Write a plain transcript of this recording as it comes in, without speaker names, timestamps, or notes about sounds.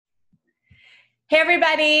Hey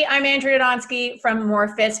everybody, I'm Andrea from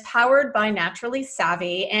Morphus, powered by Naturally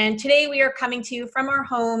Savvy. And today we are coming to you from our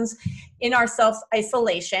homes in our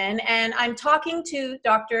self-isolation. And I'm talking to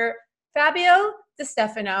Dr. Fabio Di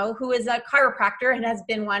Stefano, who is a chiropractor and has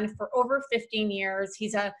been one for over 15 years.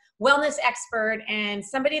 He's a wellness expert and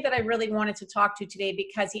somebody that I really wanted to talk to today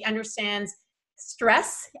because he understands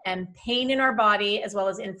stress and pain in our body as well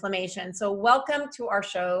as inflammation. So welcome to our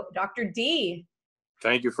show, Dr. D.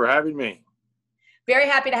 Thank you for having me. Very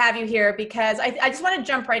happy to have you here because I just want to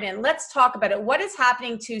jump right in. Let's talk about it. What is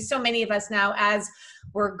happening to so many of us now as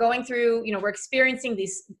we're going through, we're experiencing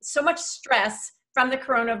so much stress from the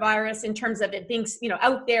coronavirus in terms of it being,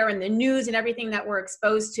 out there in the news and everything that we're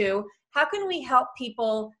exposed to. How can we help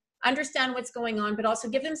people understand what's going on, but also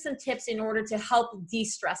give them some tips in order to help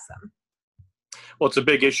de-stress them? Well, it's a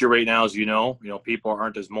big issue right now, as you know, people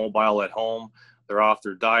aren't as mobile at home. They're off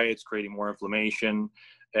their diets, creating more inflammation.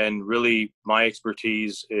 And really, my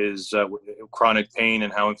expertise is chronic pain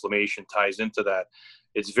and how inflammation ties into that.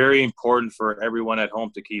 It's very important for everyone at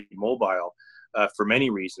home to keep mobile for many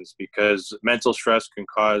reasons, because mental stress can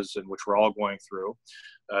cause, and which we're all going through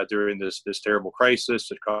during this terrible crisis,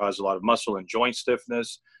 it causes a lot of muscle and joint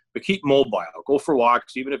stiffness. But keep mobile. Go for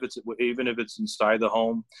walks, even if it's inside the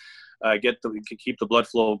home. Keep the blood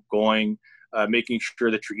flow going. Making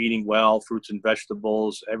sure that you're eating well, fruits and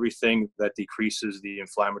vegetables, everything that decreases the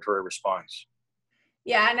inflammatory response.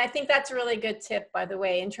 Yeah, and I think that's a really good tip, by the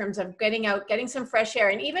way, in terms of getting out, getting some fresh air,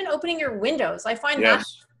 and even opening your windows. I find that's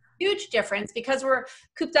a huge difference because we're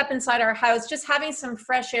cooped up inside our house. Just having some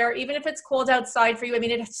fresh air, even if it's cold outside for you. I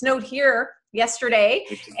mean, it snowed here yesterday,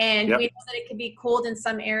 and we know that it can be cold in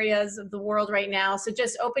some areas of the world right now. So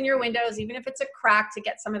just open your windows, even if it's a crack, to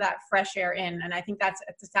get some of that fresh air in. And I think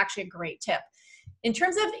it's actually a great tip. In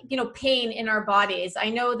terms of, pain in our bodies, I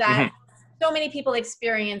know that so many people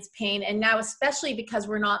experience pain, and now especially because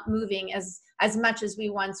we're not moving as much as we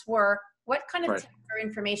once were. What kind of tips or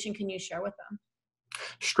information can you share with them?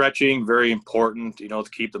 Stretching, very important, to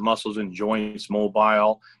keep the muscles and joints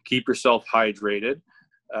mobile. Keep yourself hydrated.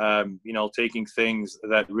 Taking things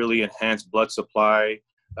that really enhance blood supply,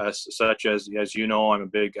 such as I'm a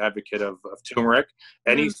big advocate of turmeric.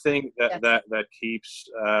 Anything that keeps,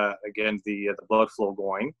 the blood flow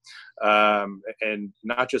going, and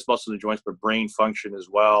not just muscles and joints, but brain function as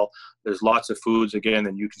well. There's lots of foods, again,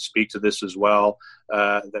 and you can speak to this as well,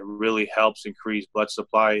 that really helps increase blood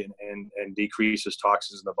supply and decreases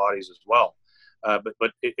toxins in the bodies as well.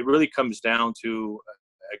 But it really comes down to,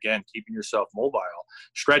 again, keeping yourself mobile,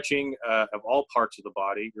 stretching of all parts of the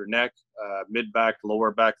body, your neck, mid-back,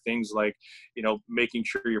 lower back, things like, making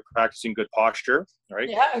sure you're practicing good posture, right?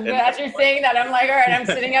 Yeah, as you're saying that, I'm like, all right, I'm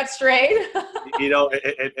sitting up straight.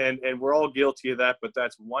 And we're all guilty of that, but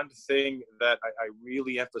that's one thing that I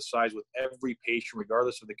really emphasize with every patient,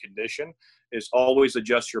 regardless of the condition, is always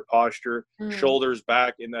adjust your posture, shoulders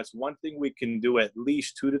back, and that's one thing we can do at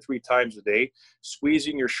least 2 to 3 times a day,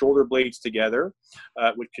 squeezing your shoulder blades together,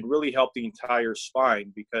 which can really help the entire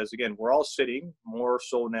spine, because again, we're all sitting more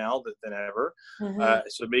so now than ever.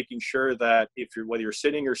 So making sure that whether you're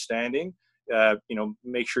sitting or standing,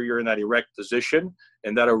 make sure you're in that erect position,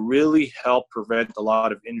 and that'll really help prevent a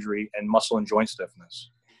lot of injury and muscle and joint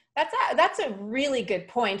stiffness. That's a really good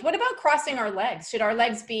point. What about crossing our legs? Should our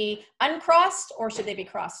legs be uncrossed or should they be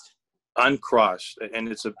crossed? Uncrossed, and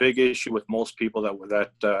it's a big issue with most people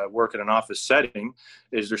that work in an office setting,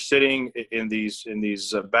 is they're sitting in these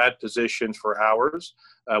bad positions for hours,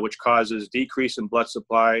 which causes decrease in blood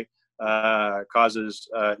supply, causes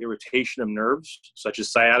irritation of nerves, such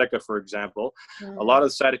as sciatica, for example. A lot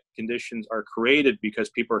of sciatic conditions are created because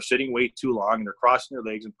people are sitting way too long and they're crossing their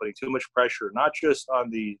legs and putting too much pressure, not just on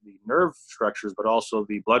the nerve structures, but also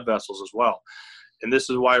the blood vessels as well. And this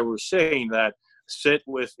is why we're saying that sit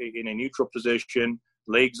in a neutral position,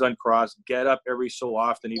 legs uncrossed, get up every so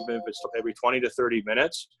often, even if it's every 20 to 30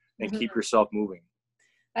 minutes, and keep yourself moving.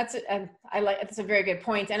 That's a very good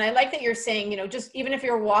point. And I like that you're saying, just even if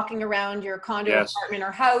you're walking around your condo, apartment,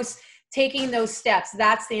 or house, taking those steps,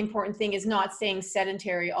 that's the important thing, is not staying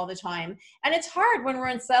sedentary all the time. And it's hard when we're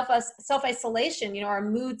in self-isolation, our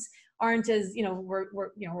moods aren't as,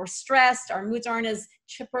 we're stressed, our moods aren't as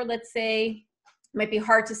chipper, let's say. It might be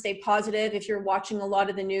hard to stay positive if you're watching a lot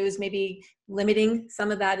of the news, maybe limiting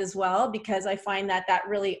some of that as well, because I find that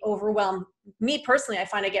really overwhelmed me personally. I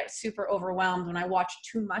find I get super overwhelmed when I watch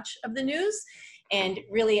too much of the news, and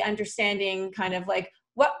really understanding kind of like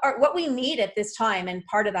what we need at this time. And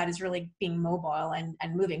part of that is really being mobile and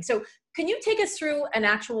moving. So can you take us through an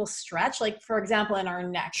actual stretch, like for example, in our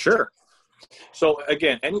neck? Sure. So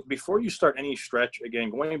again, before you start any stretch, again,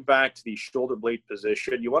 going back to the shoulder blade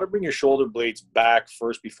position, you want to bring your shoulder blades back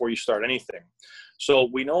first before you start anything. So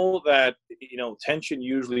we know that, tension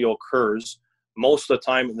usually occurs most of the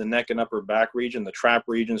time in the neck and upper back region, the trap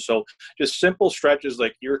region. So just simple stretches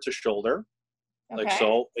like ear to shoulder, like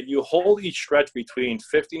so, and you hold each stretch between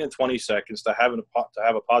 15 and 20 seconds to have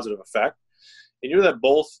a positive effect. And you do that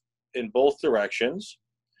in both directions.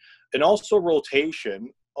 And also rotation,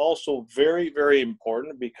 also very, very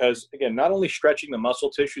important, because again, not only stretching the muscle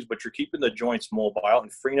tissues, but you're keeping the joints mobile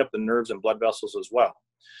and freeing up the nerves and blood vessels as well.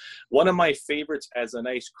 One of my favorites as a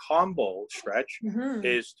nice combo stretch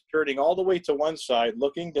is turning all the way to one side,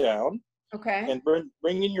 looking down, and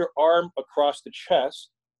bringing your arm across the chest.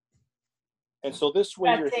 And so this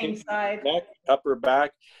way you're hitting neck, upper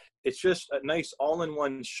back. It's just a nice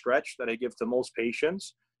all-in-one stretch that I give to most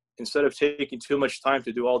patients instead of taking too much time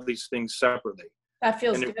to do all these things separately. That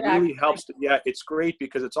feels good. And it really helps. Yeah, it's great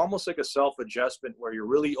because it's almost like a self-adjustment where you're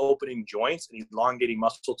really opening joints and elongating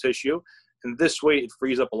muscle tissue. And this way it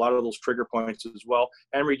frees up a lot of those trigger points as well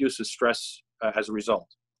and reduces stress as a result.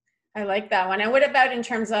 I like that one. And what about in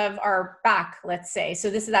terms of our back, let's say? So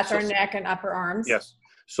that's our neck and upper arms. Yes.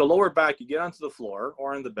 So lower back, you get onto the floor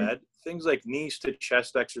or on the bed, things like knees to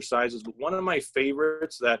chest exercises. But one of my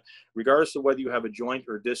favorites that, regardless of whether you have a joint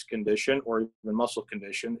or disc condition or even muscle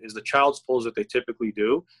condition, is the child's pose that they typically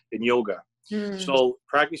do in yoga. So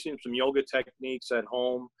practicing some yoga techniques at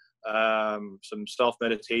home, some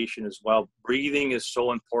self-meditation as well. Breathing is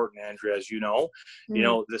so important, Andrea, as you know.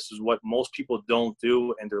 This is what most people don't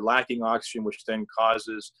do, and they're lacking oxygen, which then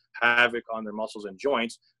causes havoc on their muscles and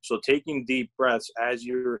joints. So taking deep breaths as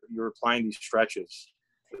you're applying these stretches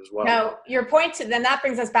as well. Now, your point, then that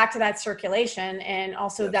brings us back to that circulation, and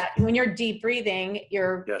also that when you're deep breathing,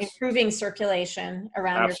 you're improving circulation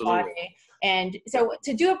around your body. And so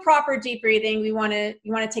to do a proper deep breathing, you want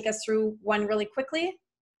to take us through one really quickly?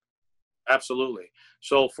 Absolutely.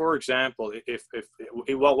 So for example,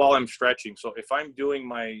 while I'm stretching, so if I'm doing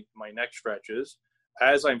my neck stretches,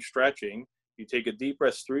 as I'm stretching, you take a deep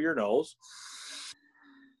breath through your nose,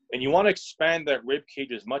 and you want to expand that rib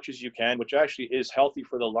cage as much as you can, which actually is healthy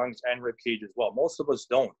for the lungs and rib cage as well. Most of us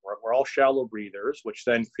don't. We're all shallow breathers, which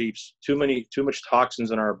then keeps too much toxins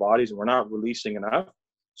in our bodies, and we're not releasing enough.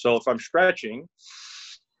 So if I'm stretching,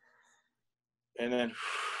 and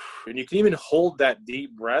you can even hold that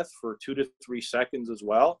deep breath for 2 to 3 seconds as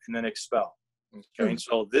well, and then expel. Okay,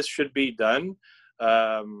 so this should be done,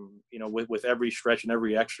 with every stretch and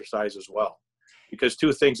every exercise as well. Because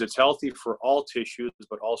two things, it's healthy for all tissues,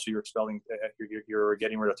 but also you're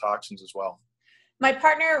getting rid of toxins as well. My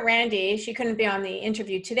partner, Randy, she couldn't be on the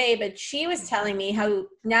interview today, but she was telling me how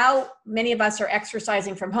now many of us are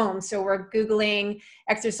exercising from home. So we're Googling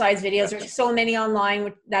exercise videos. There's so many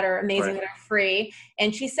online that are amazing, that are free.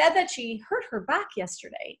 And she said that she hurt her back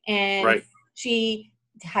yesterday, and she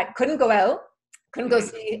couldn't go out, couldn't go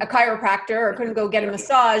see a chiropractor, or couldn't go get a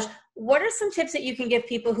massage. What are some tips that you can give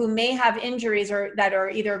people who may have injuries or that are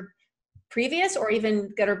either previous or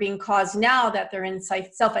even that are being caused now that they're in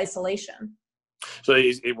self-isolation? So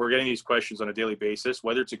we're getting these questions on a daily basis,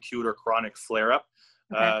 whether it's acute or chronic flare-up.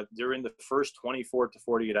 During the first 24 to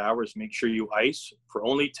 48 hours, make sure you ice for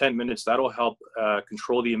only 10 minutes. That'll help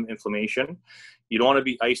control the inflammation. You don't want to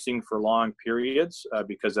be icing for long periods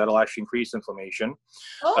because that'll actually increase inflammation.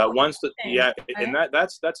 And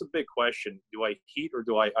that's a big question. Do I heat or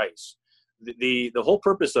do I ice? The whole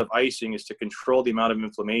purpose of icing is to control the amount of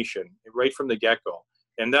inflammation right from the get-go.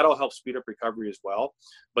 And that'll help speed up recovery as well.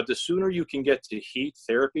 But the sooner you can get to heat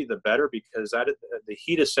therapy, the better, because the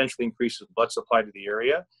heat essentially increases blood supply to the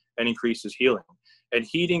area and increases healing. And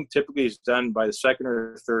heating typically is done by the second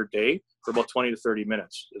or third day for about 20 to 30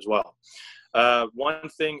 minutes as well. One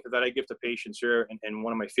thing that I give to patients here, and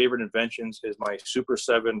one of my favorite inventions, is my Super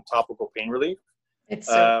 7 topical pain relief. It's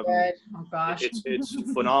so good. Oh gosh. It's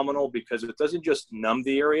phenomenal because it doesn't just numb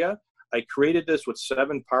the area. I created this with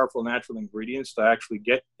 7 powerful natural ingredients to actually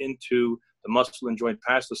get into the muscle and joint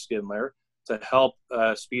past the skin layer to help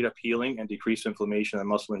speed up healing and decrease inflammation in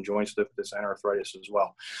muscle and joint stiffness and arthritis as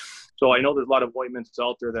well. So I know there's a lot of ointments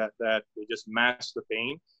out there that they just mask the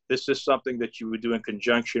pain. This is something that you would do in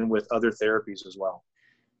conjunction with other therapies as well.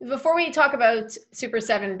 Before we talk about Super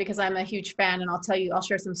 7, because I'm a huge fan, and I'll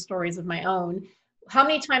share some stories of my own. How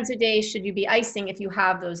many times a day should you be icing if you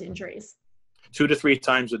have those injuries? 2 to 3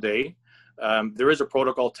 times a day. There is a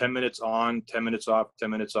protocol, 10 minutes on, 10 minutes off, 10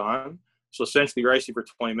 minutes on. So essentially you're icing for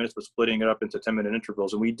 20 minutes, but splitting it up into 10-minute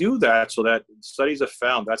intervals. And we do that so that studies have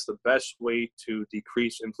found that's the best way to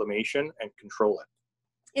decrease inflammation and control it.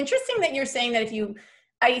 Interesting that you're saying that if you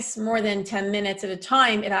ice more than 10 minutes at a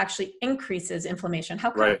time, it actually increases inflammation.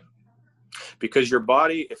 How come? Right. Because your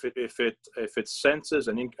body, if it senses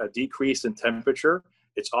a decrease in temperature,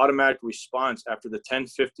 its automatic response after the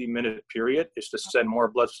 10-15 minute period is to send more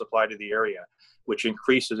blood supply to the area, which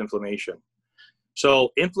increases inflammation. So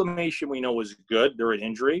inflammation, we know, is good during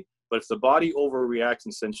injury, but if the body overreacts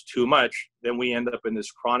and sends too much, then we end up in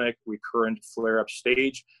this chronic recurrent flare-up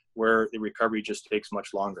stage where the recovery just takes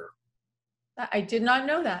much longer. I did not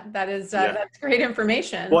know that. That's great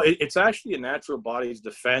information. Well, it's actually a natural body's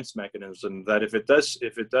defense mechanism that if it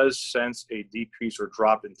does sense a decrease or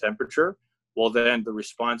drop in temperature, well, then the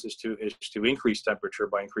response is to increase temperature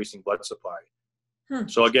by increasing blood supply.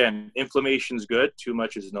 So again, inflammation is good. Too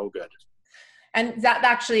much is no good. And that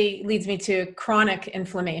actually leads me to chronic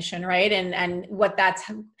inflammation, right? And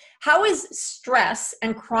how is stress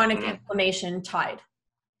and chronic inflammation tied?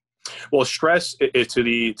 Well, stress to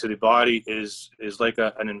the body is like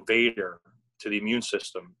an invader to the immune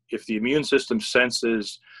system. If the immune system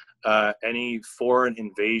senses any foreign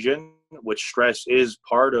invasion, which stress is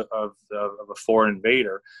part of a foreign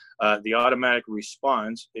invader, the automatic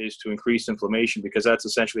response is to increase inflammation, because that's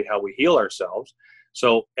essentially how we heal ourselves.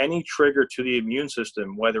 So any trigger to the immune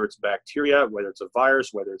system, whether it's bacteria, whether it's a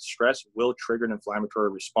virus, whether it's stress, will trigger an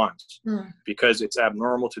inflammatory response because it's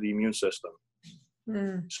abnormal to the immune system.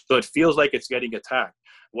 So it feels like it's getting attacked,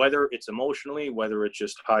 whether it's emotionally, whether it's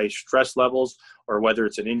just high stress levels, or whether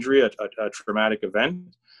it's an injury, a traumatic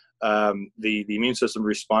event. The immune system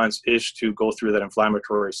response is to go through that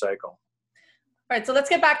inflammatory cycle. All right, so let's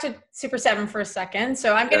get back to Super 7 for a second.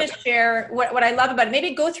 So I'm going to share what I love about it.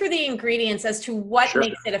 Maybe go through the ingredients as to what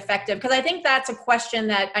makes it effective, because I think that's a question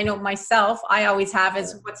that I know myself, I always have,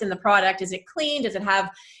 is what's in the product. Is it clean? Does it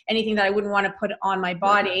have anything that I wouldn't want to put on my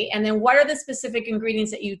body? And then what are the specific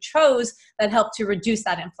ingredients that you chose that help to reduce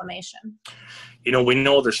that inflammation? You know, we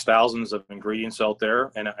know there's thousands of ingredients out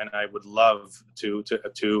there, and I would love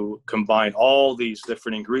to combine all these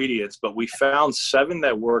different ingredients, but we found 7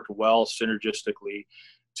 that worked well synergistically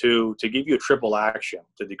to give you a triple action: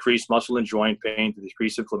 to decrease muscle and joint pain, to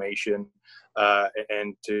decrease inflammation,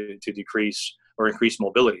 and to decrease or increase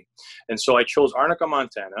mobility. And so I chose Arnica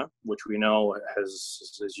montana, which we know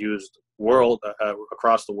is used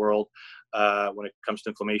across the world when it comes to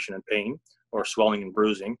inflammation and pain, or swelling and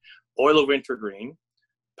bruising. Oil of wintergreen,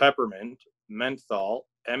 peppermint, menthol,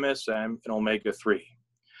 MSM, and omega-3.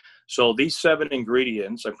 So these 7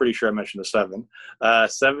 ingredients, I'm pretty sure I mentioned the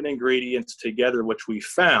 7 ingredients together, which we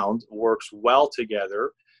found works well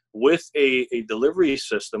together with a delivery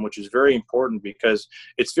system, which is very important, because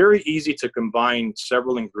it's very easy to combine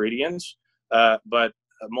several ingredients, but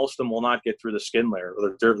most of them will not get through the skin layer or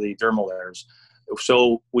the dermal layers.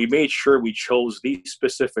 So we made sure we chose these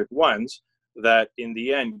specific ones that in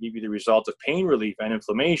the end give you the result of pain relief and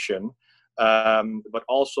inflammation, but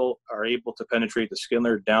also are able to penetrate the skin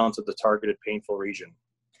layer down to the targeted painful region.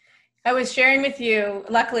 I was sharing with you,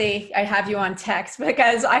 luckily I have you on text,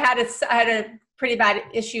 because I had a pretty bad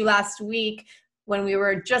issue last week when we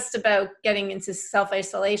were just about getting into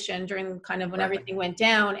self-isolation during kind of when everything went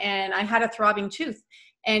down, and I had a throbbing tooth,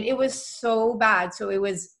 and it was so bad. So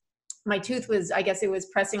my tooth was, I guess it was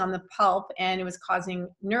pressing on the pulp, and it was causing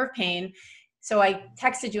nerve pain. So I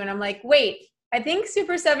texted you and I'm like, wait, I think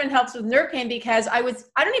Super 7 helps with nerve pain, because I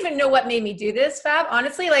don't even know what made me do this, Fab.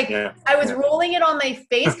 Honestly, I was rolling it on my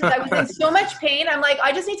face because I was in so much pain. I'm like,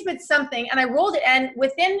 I just need to put something. And I rolled it, and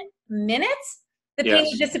within minutes, the pain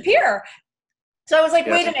would disappear. So I was like,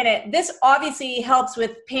 wait a minute, this obviously helps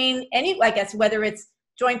with pain, I guess, whether it's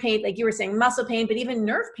joint pain, like you were saying, muscle pain, but even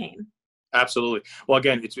nerve pain. Absolutely. Well,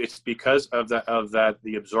 again, it's because of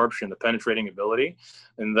the absorption, the penetrating ability,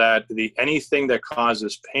 and that anything that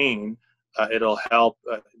causes pain, it'll help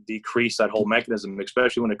decrease that whole mechanism,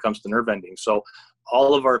 especially when it comes to nerve endings. So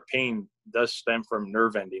all of our pain does stem from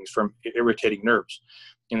nerve endings, from irritating nerves.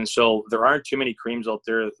 And so there aren't too many creams out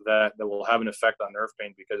there that will have an effect on nerve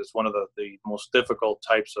pain, because it's one of the most difficult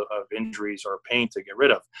types of injuries or pain to get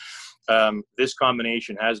rid of. This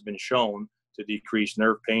combination has been shown to decrease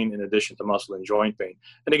nerve pain in addition to muscle and joint pain.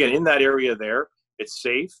 And again, in that area there, it's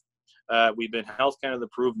safe. We've been Health Canada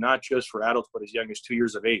approved, not just for adults, but as young as 2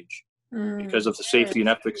 years of age, because of the safety and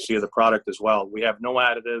efficacy of the product as well. We have no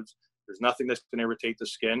additives. There's nothing that's going to irritate the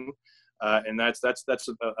skin. And that's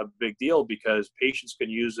a big deal, because patients can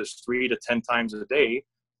use this 3 to 10 times a day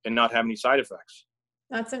and not have any side effects.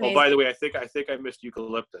 That's amazing. Oh, by the way, I think I missed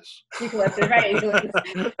eucalyptus. Eucalyptus, right? Eucalyptus.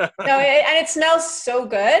 No, and it smells so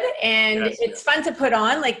good, and it's fun to put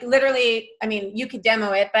on. Like literally, I mean, you could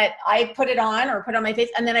demo it, but I put it on my face,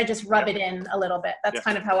 and then I just rub it in a little bit. That's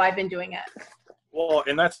kind of how I've been doing it. Well,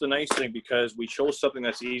 and that's the nice thing, because we chose something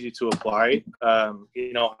that's easy to apply.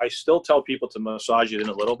 I still tell people to massage it in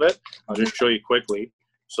a little bit. I'll just show you quickly.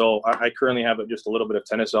 So I currently have just a little bit of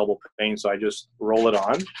tennis elbow pain, so I just roll it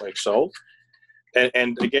on like so.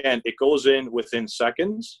 And again, it goes in within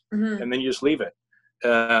seconds, and then you just leave it.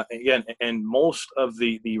 And most of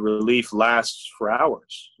the relief lasts for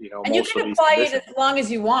hours. And you can apply it as long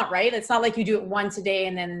as you want, right? It's not like you do it once a day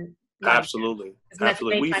and then. Absolutely.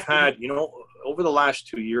 We've had, over the last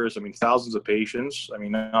 2 years, thousands of patients.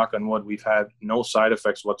 Knock on wood, we've had no side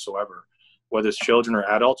effects whatsoever, whether it's children or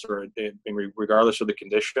adults, or regardless of the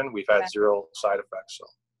condition, we've had zero side effects. So.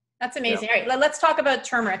 That's amazing. Yeah. All right, let's talk about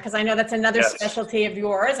turmeric, because I know that's another specialty of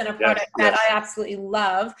yours and a product that I absolutely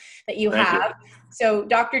love that you have. So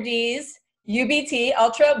Dr. D's UBT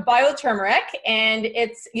Ultra Bio Turmeric, and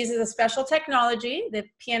it uses a special technology, the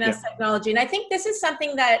PNS technology. And I think this is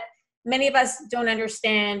something that many of us don't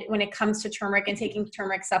understand when it comes to turmeric and taking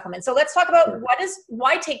turmeric supplements. So let's talk about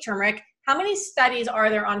why take turmeric. How many studies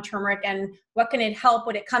are there on turmeric, and what can it help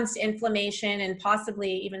when it comes to inflammation and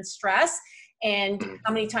possibly even stress? And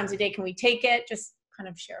how many times a day can we take it? Just kind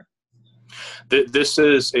of share. This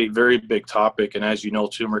is a very big topic, and as you know,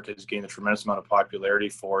 turmeric has gained a tremendous amount of popularity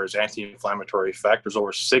for its anti-inflammatory effect. There's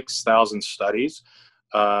over 6,000 studies,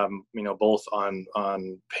 both on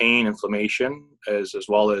pain, inflammation, as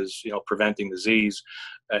well as preventing disease.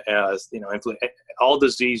 All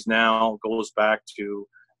disease now goes back to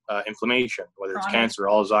inflammation, whether it's cancer,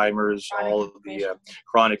 Alzheimer's, all of the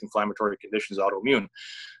chronic inflammatory conditions, autoimmune.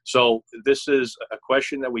 So this is a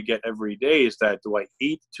question that we get every day, is that, do I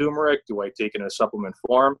eat turmeric? Do I take it in a supplement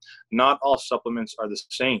form? Not all supplements are the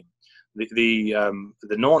same. The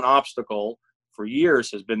known obstacle for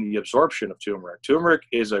years has been the absorption of turmeric. Turmeric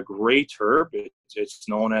is a great herb. It's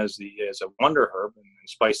known as a wonder herb and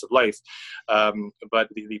spice of life. But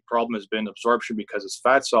the problem has been absorption, because it's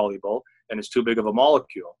fat soluble and it's too big of a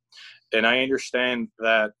molecule. And I understand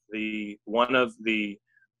that one of the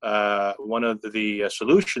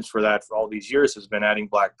solutions for that for all these years has been adding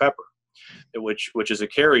black pepper, which is a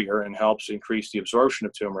carrier and helps increase the absorption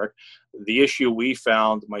of turmeric. The issue we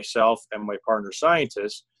found, myself and my partner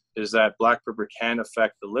scientists, is that black pepper can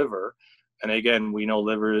affect the liver. And again, we know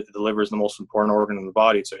the liver is the most important organ in the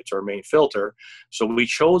body. It's our main filter. So we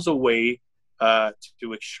chose a way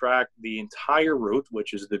to extract the entire root,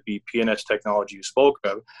 which is the PNS technology you spoke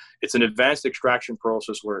of. It's an advanced extraction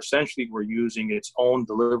process where essentially we're using its own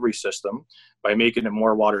delivery system by making it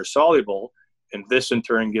more water soluble. And this in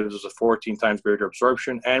turn gives us a 14 times greater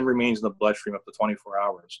absorption and remains in the bloodstream up to 24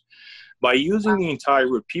 hours. By using the entire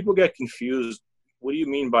root, people get confused. What do you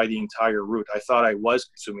mean by the entire root? I thought I was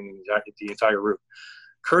consuming the entire root.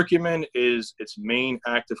 Curcumin is its main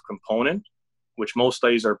active component, which most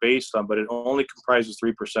studies are based on, but it only comprises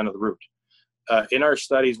 3% of the root. In our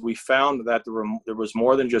studies, we found that there was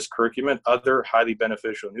more than just curcumin, other highly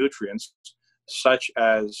beneficial nutrients, such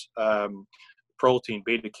as protein,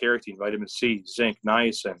 beta-carotene, vitamin C, zinc,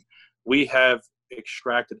 niacin. We have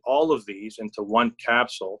extracted all of these into one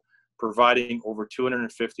capsule, providing over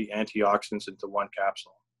 250 antioxidants into one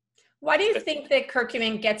capsule. Why do you think that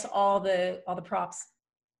curcumin gets all the props?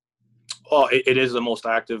 Well, it is the most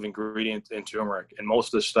active ingredient in turmeric, and most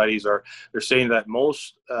of the studies they're saying that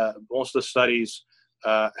most of the studies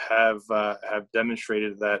have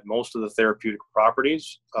demonstrated that most of the therapeutic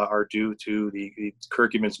properties are due to the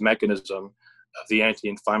curcumin's mechanism of the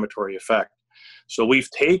anti-inflammatory effect. So we've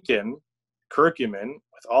taken curcumin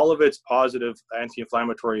with all of its positive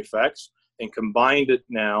anti-inflammatory effects and combined it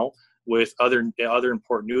now with other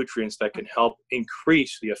important nutrients that can help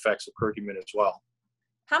increase the effects of curcumin as well.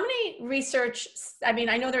 How many research, I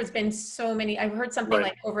know there's been so many, I've heard something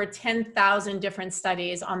like over 10,000 different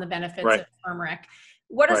studies on the benefits of turmeric.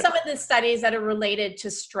 What are some of the studies that are related to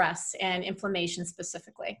stress and inflammation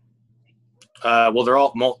specifically? Well, they're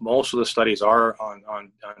all, most of the studies are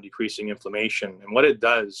on decreasing inflammation. And what it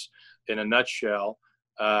does, in a nutshell,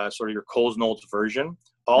 sort of your Coles Notes version,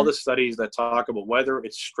 all the studies that talk about whether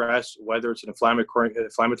it's stress, whether it's an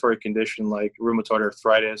inflammatory condition like rheumatoid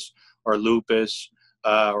arthritis or lupus,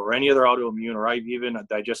 or any other autoimmune or even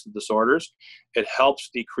digestive disorders, it helps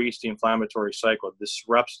decrease the inflammatory cycle. It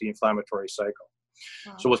disrupts the inflammatory cycle.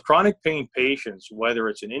 Wow. So with chronic pain patients, whether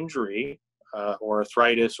it's an injury or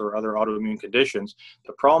arthritis or other autoimmune conditions,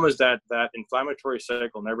 the problem is that inflammatory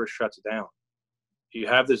cycle never shuts down. You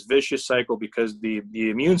have this vicious cycle because the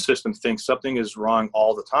immune system thinks something is wrong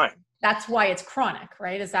all the time. That's why it's chronic,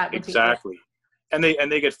 right? Is that exactly? And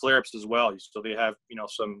they get flare-ups as well. So they have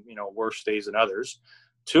some worse days than others.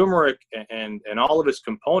 Turmeric and all of its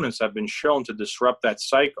components have been shown to disrupt that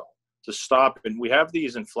cycle. to stop. And we have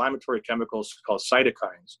these inflammatory chemicals called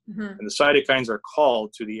cytokines. And the cytokines are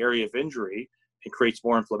called to the area of injury and creates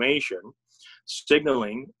more inflammation,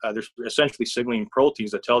 signaling, they're essentially signaling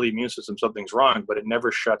proteins that tell the immune system something's wrong, but it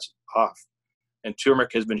never shuts off. And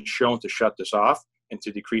turmeric has been shown to shut this off and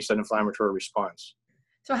to decrease that inflammatory response.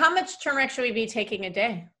 So how much turmeric should we be taking a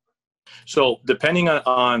day? So depending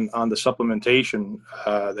on the supplementation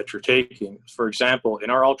that you're taking, for example, in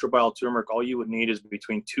our ultra-bio turmeric, all you would need is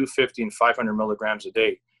between 250 and 500 milligrams a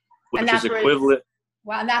day, which is equivalent.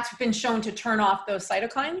 Wow, and that's been shown to turn off those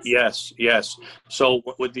cytokines? Yes, yes. So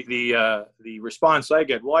with the response I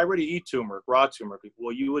get, well, I already eat turmeric, raw turmeric.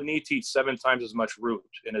 Well, you would need to eat 7 times as much root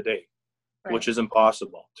in a day, which is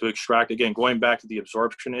impossible to extract. Again, going back to the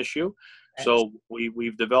absorption issue. Right. So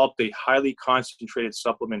we've developed a highly concentrated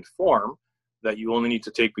supplement form that you only need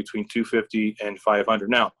to take between 250 and 500.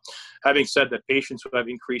 Now, having said that, patients who have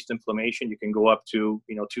increased inflammation, you can go up to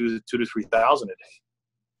 2 to 3,000 a day.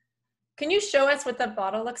 Can you show us what the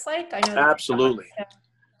bottle looks like? I know. Absolutely.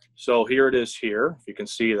 So here it is here. If you can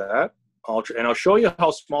see that. And I'll show you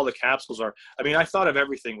how small the capsules are. I mean, I thought of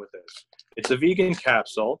everything with this. It's a vegan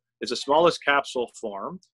capsule. It's the smallest capsule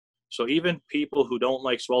form. So even people who don't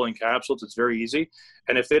like swallowing capsules, it's very easy.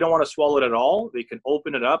 And if they don't want to swallow it at all, they can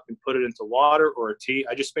open it up and put it into water or a tea.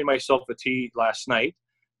 I just made myself a tea last night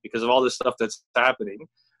because of all this stuff that's happening.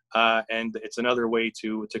 And it's another way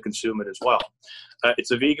to consume it as well.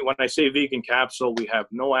 It's a vegan. When I say vegan capsule, we have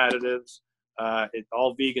no additives. It's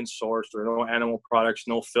all vegan sourced. There are no animal products,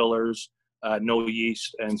 no fillers, no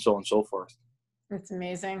yeast, and so on and so forth. That's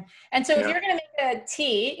amazing. And so if you're going to make a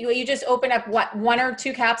tea, you just open up 1 or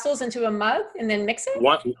 2 capsules into a mug and then mix it?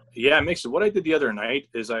 Mix it. What I did the other night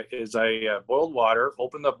is I boiled water,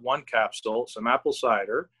 opened up 1 capsule, some apple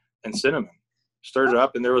cider, and cinnamon. Stirred it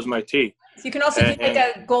up, and there was my tea. So you can also do like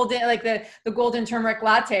a golden, like the golden turmeric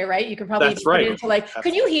latte, right? You can probably put it into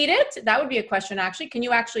can you heat it? That would be a question, actually. Can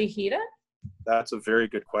you actually heat it? That's a very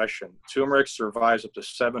good question. Turmeric survives up to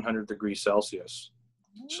 700 degrees Celsius.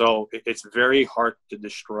 So it's very hard to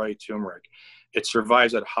destroy turmeric. It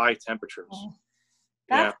survives at high temperatures.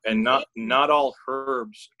 And not all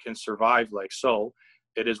herbs can survive like so.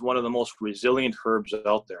 It is one of the most resilient herbs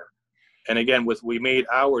out there. And again, we made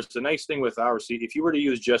ours. The nice thing with ours, see, if you were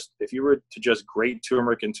to just grate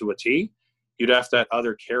turmeric into a tea, you'd have to add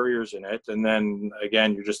other carriers in it. And then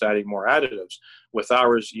again, you're just adding more additives. With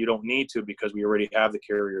ours, you don't need to because we already have the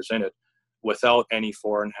carriers in it without any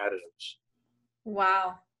foreign additives.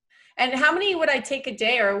 Wow. And how many would I take a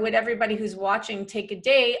day, or would everybody who's watching take a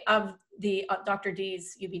day of the Dr.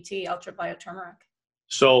 D's UBT Ultra Bio Turmeric?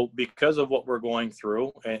 So because of what we're going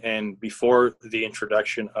through, and before the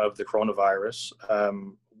introduction of the coronavirus,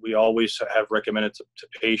 we always have recommended to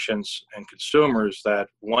patients and consumers that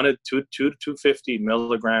 250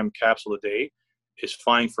 milligram capsule a day is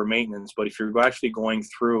fine for maintenance. But if you're actually going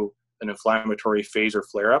through an inflammatory phase or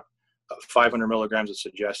flare-up, 500 milligrams is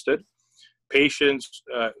suggested. Patients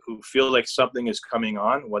who feel like something is coming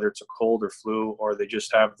on, whether it's a cold or flu, or they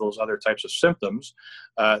just have those other types of symptoms,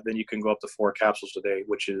 then you can go up to 4 capsules a day,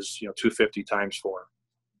 which is 250 times 4.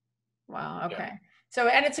 Wow. Okay. Yeah. So,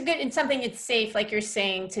 and it's something it's safe, like you're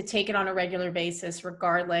saying, to take it on a regular basis,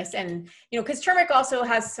 regardless. And because turmeric also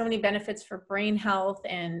has so many benefits for brain health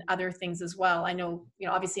and other things as well. I know,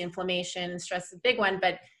 obviously inflammation and stress is a big one,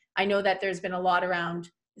 but I know that there's been a lot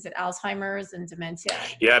around. Is it Alzheimer's and dementia?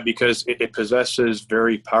 Yeah, because it possesses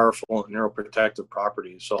very powerful neuroprotective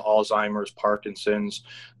properties. So Alzheimer's, Parkinson's.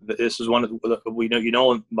 This is one of we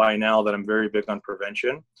know by now that I'm very big on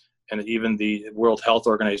prevention, and even the World Health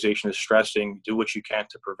Organization is stressing do what you can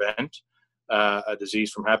to prevent a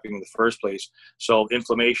disease from happening in the first place. So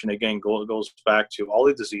inflammation again goes back to all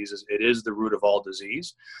the diseases. It is the root of all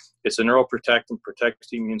disease. It's a neuroprotectant, protects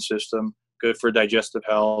the immune system, good for digestive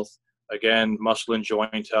health. Again, muscle and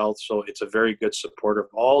joint health. So it's a very good supporter of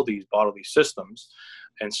all these bodily systems.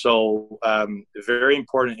 And so very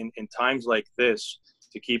important in times like this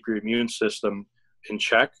to keep your immune system in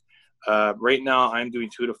check. Right now, I'm doing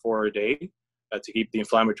 2 to 4 a day to keep the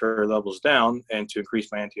inflammatory levels down and to increase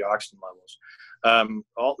my antioxidant levels.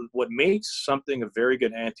 What makes something a very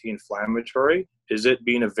good anti-inflammatory is it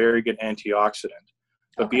being a very good antioxidant.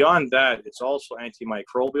 But beyond that, it's also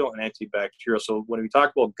antimicrobial and antibacterial. So when we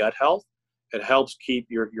talk about gut health, it helps keep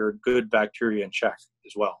your good bacteria in check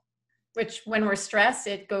as well. Which, when we're stressed,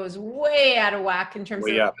 it goes way out of whack in terms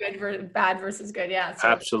of bad versus good. Yeah, so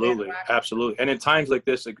absolutely. And in times like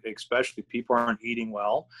this, especially, people aren't eating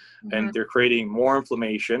well, and they're creating more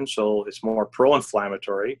inflammation. So it's more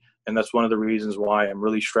pro-inflammatory. And that's one of the reasons why I'm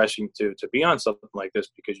really stressing to be on something like this,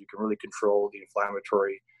 because you can really control the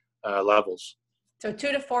inflammatory levels. So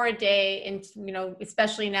 2 to 4 a day, and, you know,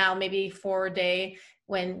 especially now, maybe 4 a day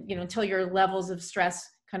when, you know, until your levels of stress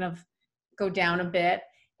kind of go down a bit.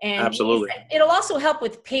 And Absolutely. It'll also help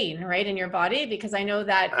with pain, right, in your body, because I know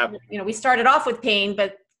that, you know, we started off with pain,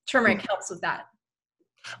 but turmeric helps with that.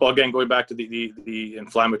 Well, again, going back to the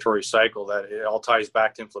inflammatory cycle, that it all ties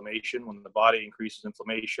back to inflammation. When the body increases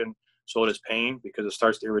inflammation, so does pain, because it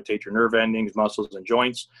starts to irritate your nerve endings, muscles, and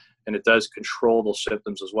joints, and it does control those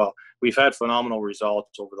symptoms as well. We've had phenomenal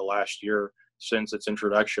results over the last year since its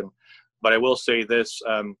introduction. But I will say this,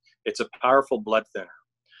 it's a powerful blood thinner.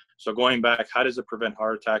 So going back, how does it prevent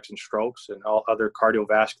heart attacks and strokes and all other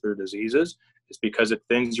cardiovascular diseases? It's because it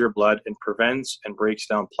thins your blood and prevents and breaks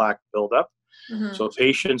down plaque buildup. Mm-hmm. So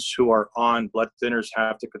patients who are on blood thinners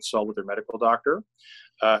have to consult with their medical doctor.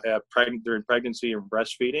 During pregnancy and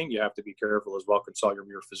breastfeeding, you have to be careful as well. Consult your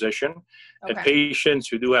physician. Okay. And patients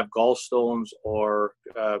who do have gallstones or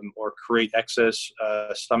create excess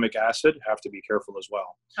stomach acid have to be careful as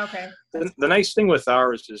well. Okay. The nice thing with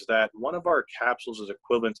ours is that one of our capsules is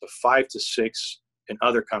equivalent to 5 to 6 in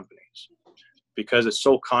other companies, because it's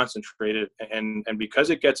so concentrated, and because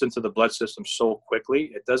it gets into the blood system so quickly,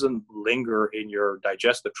 it doesn't linger in your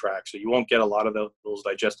digestive tract, so you won't get a lot of those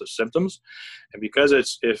digestive symptoms. And because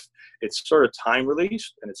it's sort of time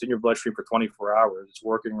released and it's in your bloodstream for 24 hours, it's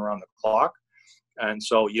working around the clock, and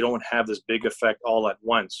so you don't have this big effect all at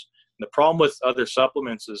once. And the problem with other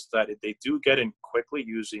supplements is that they do get in quickly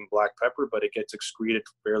using black pepper, but it gets excreted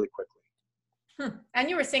fairly quickly. And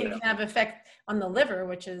you were saying it can have effect on the liver,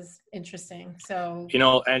 which is interesting. So, you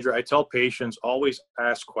know, Andrea, I tell patients always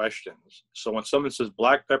ask questions. So when someone says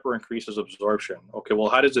black pepper increases absorption, okay, well,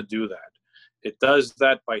 how does it do that? It does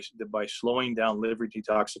that by slowing down liver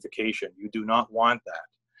detoxification. You do not want that.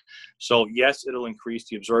 So yes, it'll increase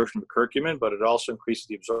the absorption of curcumin, but it also increases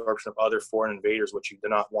the absorption of other foreign invaders, which you do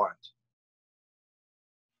not want.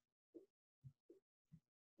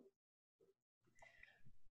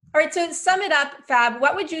 All right, so to sum it up, Fab,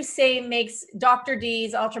 what would you say makes Dr.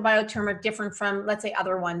 D's Ultra Turmeric different from, let's say,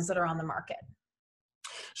 other ones that are on the market?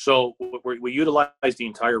 So we utilize the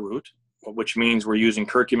entire root, which means we're using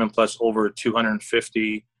curcumin plus over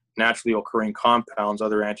 250 naturally occurring compounds,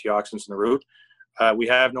 other antioxidants in the root. We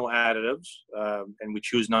have no additives, and we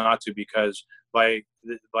choose not to, because by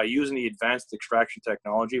using the advanced extraction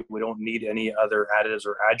technology, we don't need any other additives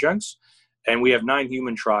or adjuncts. And we have 9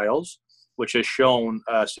 human trials, which has shown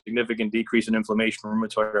a significant decrease in inflammation in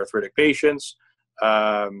rheumatoid arthritic patients,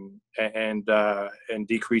 and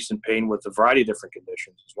decrease in pain with a variety of different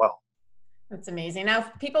conditions as well. That's amazing. Now, if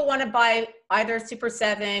people want to buy either Super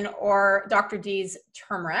 7 or Dr. D's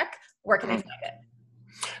turmeric, where can they find it?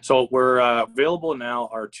 So we're available now.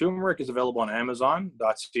 Our turmeric is available on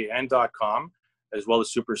Amazon.ca and .com, as well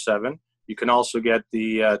as Super 7. You can also get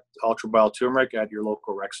the Ultra Turmeric at your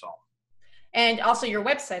local Rexall. And also your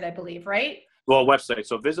website, I believe, right? Well, website.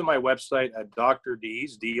 So visit my website at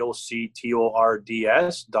DrD's,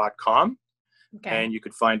 DoctorDs.com. Okay. And you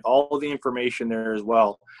could find all of the information there as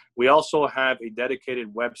well. We also have a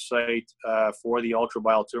dedicated website for the Ultra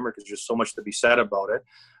Turmeric. There's just so much to be said about it,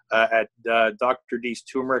 at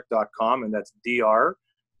DrDsTurmeric.com, and that's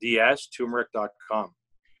DrDsTurmeric.com.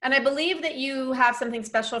 And I believe that you have something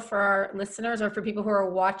special for our listeners, or for people who are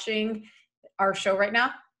watching our show right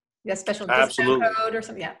now. A special discount code or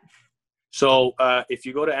something? Yeah. So if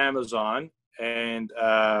you go to Amazon, and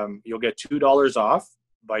you'll get $2 off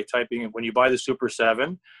by typing, when you buy the Super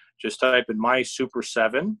 7, just type in my Super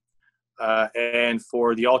 7. And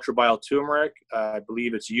for the Ultra Turmeric, I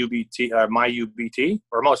believe it's UBT, my UBT,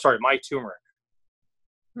 or my turmeric.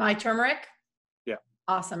 My turmeric? Yeah.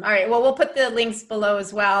 Awesome. All right. Well, we'll put the links below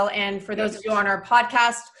as well. And for those of you on our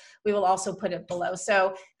podcast, we will also put it below.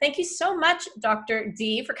 So thank you so much, Dr.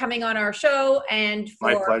 D, for coming on our show and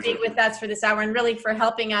for being with us for this hour, and really for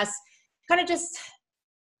helping us kind of just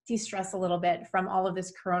de-stress a little bit from all of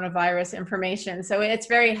this coronavirus information. So it's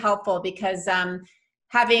very helpful, because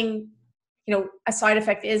having, you know, a side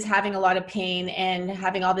effect is having a lot of pain, and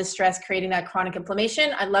having all this stress creating that chronic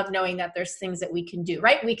inflammation. I love knowing that there's things that we can do,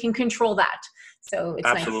 right? We can control that. So it's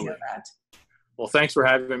nice to know that. Well, thanks for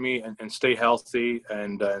having me, and stay healthy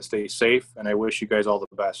and stay safe. And I wish you guys all the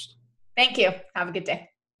best. Thank you. Have a good day.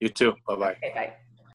 You too. Bye-bye. Okay, bye.